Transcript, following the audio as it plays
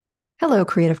Hello,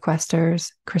 Creative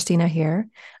Questers. Christina here.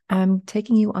 I'm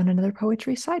taking you on another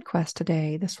poetry side quest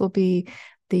today. This will be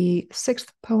the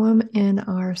sixth poem in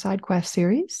our side quest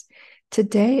series.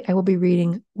 Today, I will be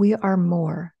reading We Are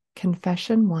More,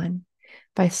 Confession 1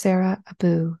 by Sara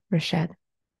Abou Rashed.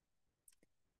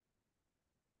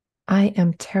 I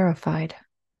am terrified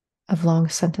of long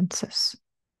sentences.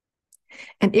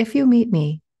 And if you meet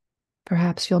me,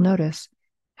 perhaps you'll notice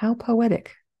how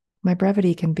poetic my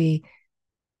brevity can be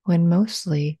when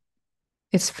mostly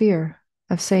it's fear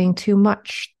of saying too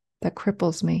much that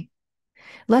cripples me,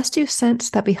 lest you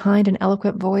sense that behind an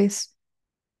eloquent voice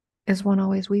is one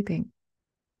always weeping,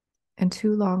 and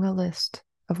too long a list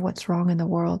of what's wrong in the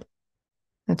world.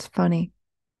 It's funny.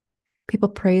 People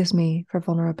praise me for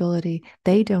vulnerability.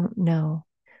 They don't know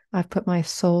I've put my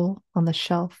soul on the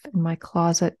shelf in my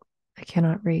closet I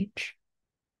cannot reach.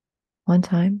 One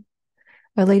time,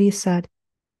 a lady said,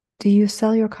 "Do you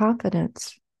sell your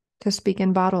confidence to speak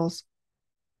in bottles?"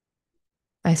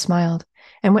 I smiled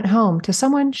and went home to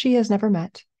someone she has never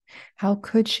met. How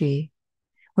could she,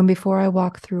 when before I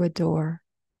walk through a door,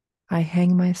 I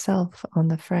hang myself on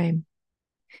the frame?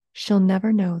 She'll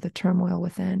never know the turmoil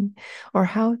within, or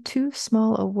how too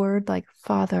small a word like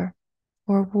father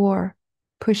or war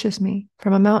pushes me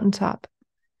from a mountaintop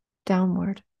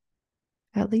downward.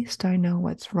 At least I know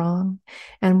what's wrong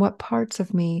and what parts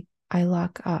of me I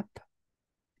lock up.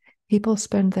 People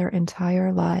spend their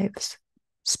entire lives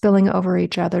spilling over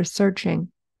each other,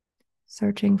 searching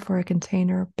for a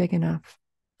container big enough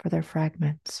for their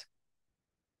fragments.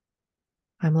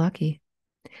 I'm lucky.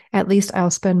 At least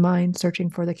I'll spend mine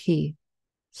searching for the key.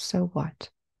 So what?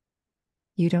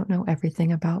 You don't know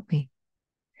everything about me.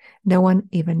 No one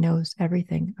even knows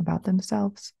everything about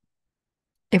themselves.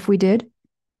 If we did,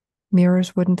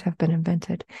 mirrors wouldn't have been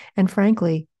invented. And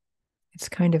frankly, it's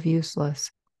kind of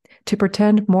useless to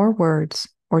pretend more words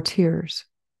or tears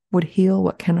would heal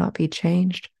what cannot be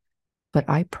changed. But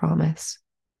I promise,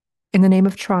 in the name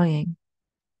of trying,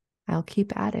 I'll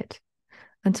keep at it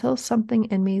until something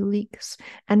in me leaks.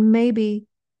 And maybe,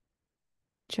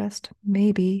 just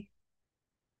maybe,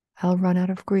 I'll run out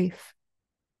of grief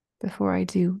before I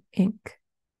do ink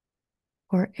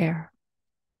or air.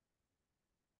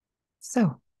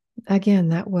 So, again,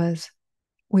 that was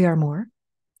We Are More,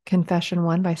 Confession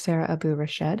 1 by Sara Abou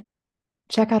Rashed.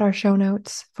 Check out our show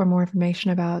notes for more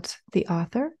information about the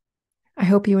author. I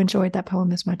hope you enjoyed that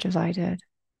poem as much as I did.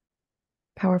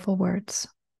 Powerful words.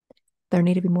 There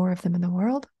need to be more of them in the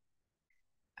world.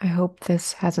 I hope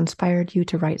this has inspired you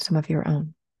to write some of your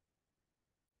own.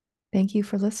 Thank you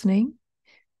for listening.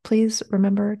 Please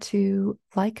remember to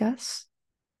like us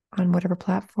on whatever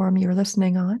platform you're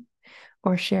listening on,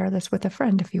 or share this with a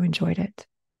friend if you enjoyed it.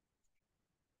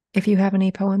 If you have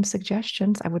any poem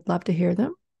suggestions, I would love to hear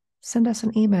them. Send us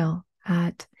an email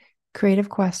at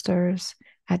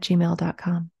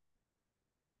creativequesters@gmail.com.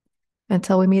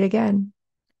 Until we meet again,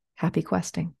 happy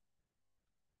questing.